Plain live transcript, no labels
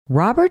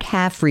Robert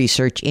Half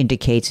research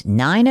indicates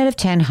 9 out of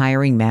 10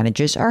 hiring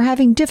managers are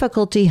having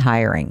difficulty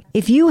hiring.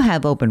 If you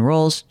have open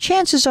roles,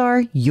 chances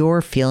are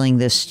you're feeling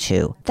this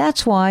too.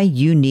 That's why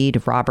you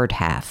need Robert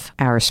Half.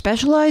 Our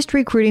specialized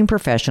recruiting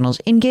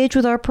professionals engage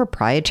with our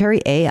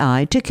proprietary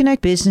AI to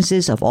connect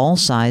businesses of all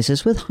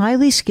sizes with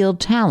highly skilled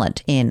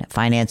talent in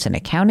finance and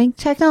accounting,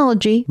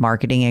 technology,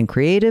 marketing and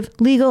creative,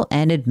 legal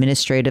and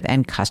administrative,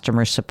 and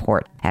customer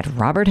support. At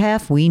Robert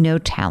Half, we know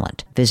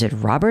talent. Visit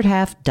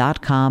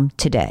roberthalf.com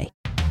today.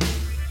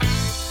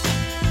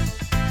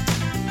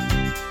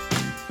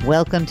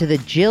 Welcome to the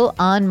Jill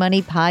on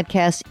Money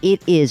podcast.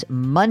 It is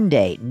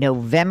Monday,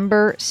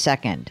 November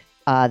 2nd,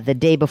 the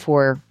day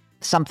before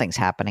something's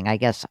happening, I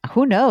guess.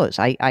 Who knows?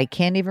 I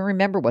can't even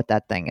remember what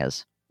that thing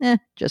is.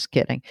 Just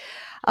kidding.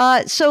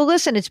 So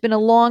listen, it's been a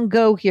long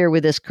go here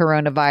with this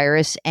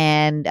coronavirus,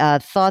 and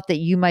thought that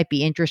you might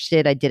be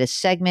interested. I did a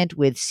segment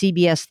with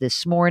CBS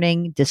This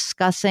Morning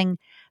discussing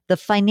the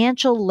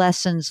financial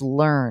lessons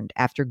learned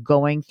after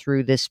going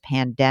through this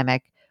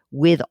pandemic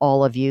with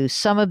all of you.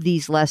 Some of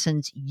these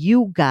lessons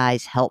you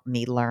guys helped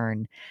me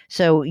learn.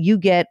 So you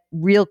get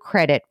real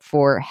credit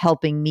for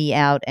helping me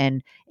out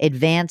and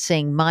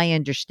advancing my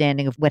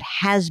understanding of what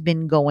has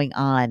been going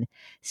on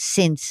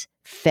since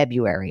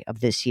February of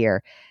this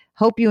year.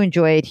 Hope you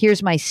enjoy it.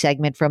 Here's my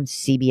segment from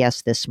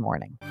CBS This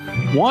Morning.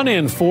 1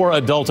 in 4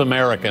 adult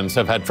Americans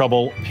have had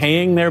trouble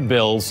paying their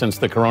bills since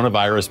the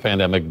coronavirus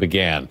pandemic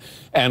began.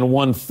 And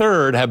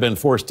 1/3 have been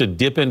forced to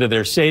dip into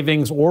their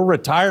savings or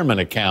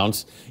retirement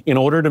accounts in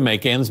order to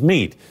make ends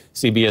meet.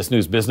 CBS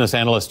News business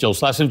analyst Jill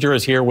Schlesinger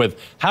is here with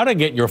how to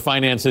get your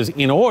finances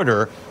in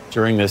order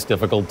during this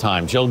difficult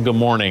time. Jill, good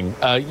morning.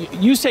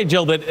 You say,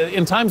 Jill, that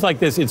in times like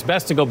this, it's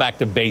best to go back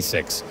to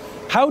basics.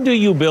 How do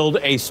you build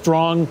a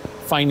strong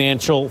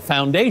financial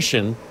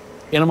foundation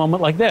in a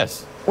moment like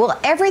this? Well,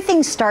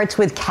 everything starts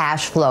with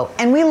cash flow,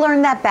 and we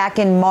learned that back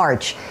in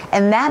March.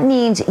 And that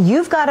means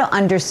you've got to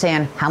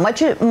understand how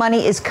much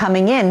money is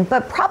coming in,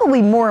 but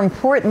probably more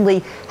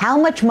importantly, how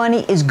much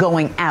money is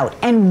going out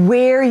and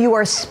where you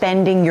are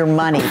spending your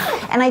money.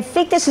 And I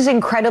think this is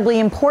incredibly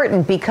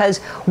important because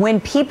when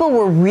people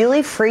were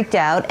really freaked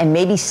out and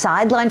maybe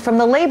sidelined from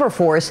the labor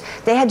force,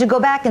 they had to go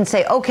back and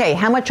say, okay,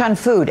 how much on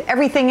food?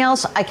 Everything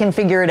else, I can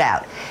figure it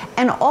out.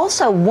 And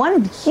also,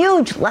 one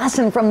huge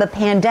lesson from the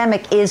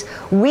pandemic is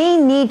we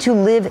need to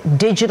live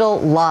digital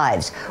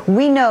lives.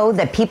 We know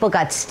that people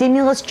got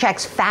stimulus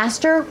checks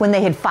faster when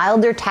they had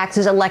filed their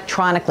taxes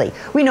electronically.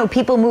 We know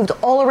people moved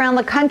all around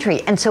the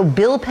country, and so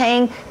bill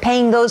paying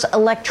those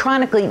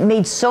electronically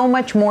made so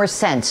much more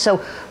sense.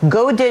 So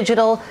go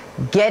digital,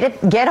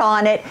 get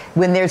on it.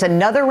 When there's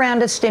another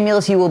round of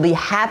stimulus, you will be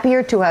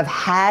happier to have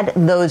had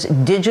those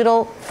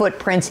digital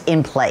footprints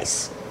in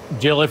place.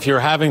 Jill, if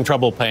you're having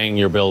trouble paying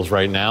your bills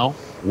right now,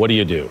 what do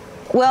you do?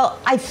 Well,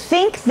 I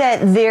think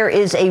that there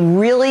is a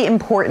really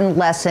important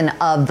lesson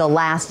of the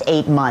last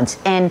 8 months,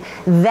 and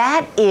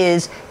that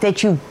is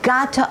that you've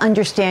got to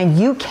understand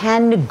you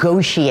can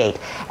negotiate.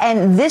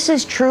 And this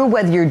is true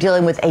whether you're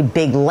dealing with a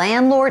big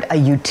landlord, a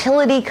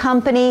utility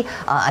company,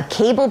 a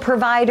cable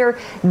provider.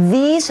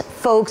 These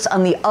folks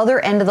on the other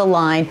end of the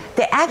line,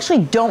 they actually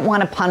don't want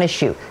to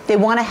punish you. They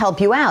want to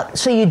help you out.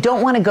 So you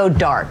don't want to go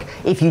dark.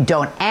 If you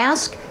don't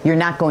ask, you're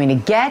not going to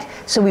get.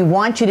 So we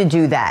want you to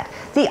do that.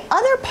 The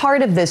other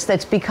part of this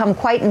that's become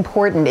quite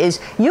important is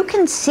you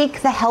can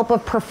seek the help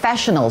of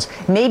professionals.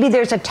 Maybe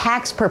there's a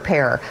tax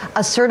preparer,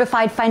 a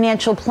certified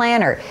financial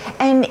planner.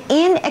 And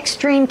in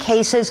extreme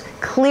cases,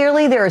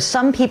 clearly there are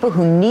some people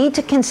who need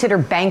to consider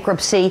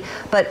bankruptcy.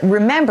 But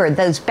remember,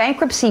 those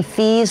bankruptcy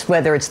fees,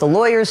 whether it's the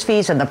lawyer's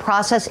fees and the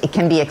process, it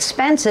can be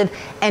expensive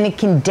and it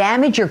can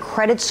damage your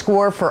credit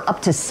score for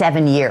up to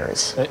 7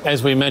 years.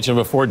 As we mentioned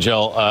before,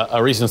 Jill,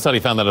 a recent study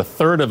found that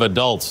 1/3 of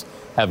adults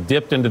have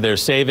dipped into their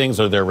savings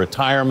or their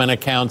retirement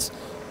accounts.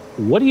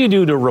 What do you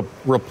do to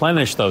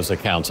replenish those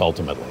accounts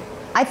ultimately?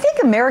 I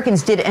think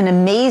Americans did an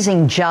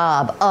amazing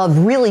job of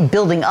really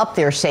building up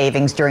their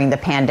savings during the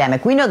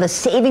pandemic. We know the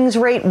savings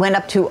rate went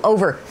up to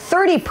over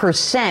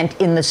 30%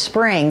 in the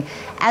spring.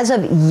 As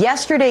of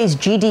yesterday's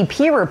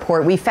GDP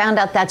report, we found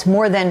out that's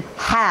more than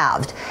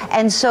halved.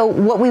 And so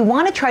what we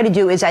want to try to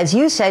do is, as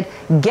you said,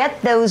 get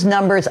those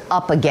numbers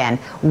up again.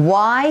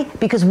 Why?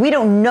 Because we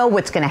don't know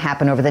what's going to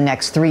happen over the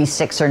next 3,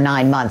 6, or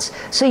 9 months.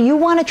 So you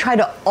want to try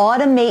to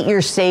automate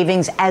your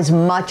savings as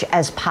much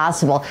as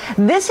possible.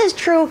 This is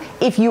true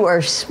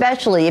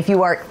especially if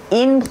you are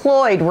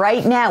employed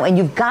right now and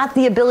you've got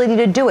the ability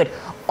to do it.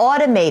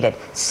 Automate it.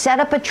 Set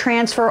up a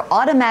transfer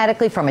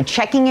automatically from a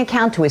checking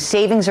account to a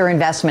savings or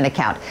investment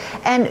account.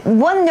 And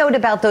one note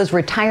about those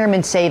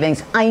retirement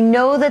savings, I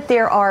know that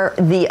there are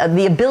the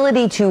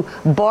ability to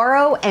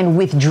borrow and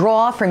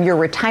withdraw from your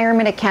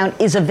retirement account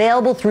is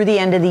available through the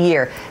end of the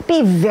year.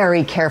 Be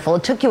very careful.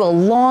 It took you a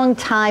long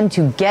time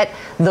to get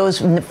those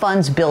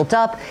funds built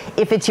up.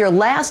 If it's your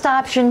last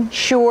option,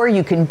 sure,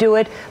 you can do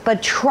it,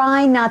 but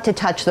try not to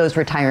touch those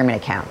retirement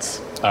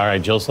accounts. All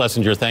right, Jill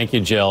Schlesinger. Thank you,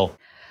 Jill.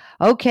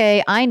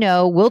 Okay, I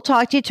know. We'll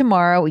talk to you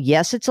tomorrow.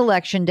 Yes, it's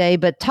election day,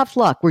 but tough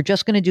luck. We're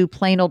just going to do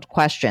plain old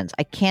questions.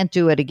 I can't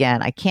do it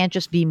again. I can't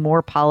just be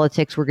more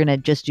politics. We're going to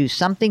just do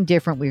something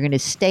different. We're going to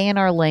stay in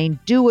our lane,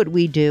 do what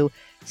we do.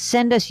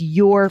 Send us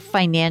your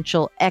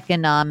financial,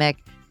 economic,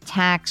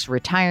 tax,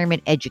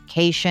 retirement,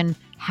 education,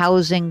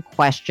 housing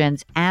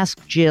questions.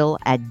 Ask Jill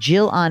at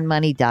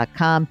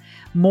jillonmoney.com.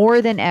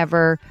 More than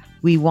ever,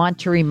 we want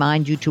to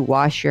remind you to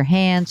wash your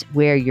hands,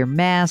 wear your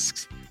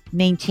masks,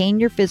 maintain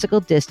your physical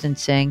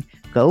distancing,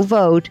 go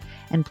vote,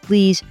 and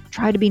please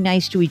try to be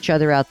nice to each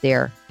other out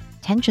there.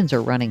 Tensions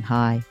are running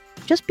high.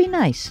 Just be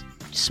nice.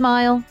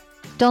 Smile.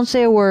 Don't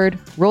say a word.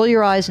 Roll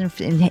your eyes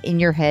in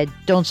your head.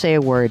 Don't say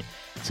a word.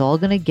 It's all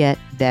going to get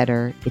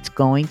better. It's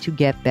going to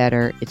get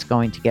better. It's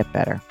going to get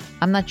better.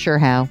 I'm not sure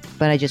how,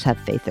 but I just have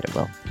faith that it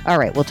will. All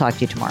right, we'll talk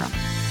to you tomorrow.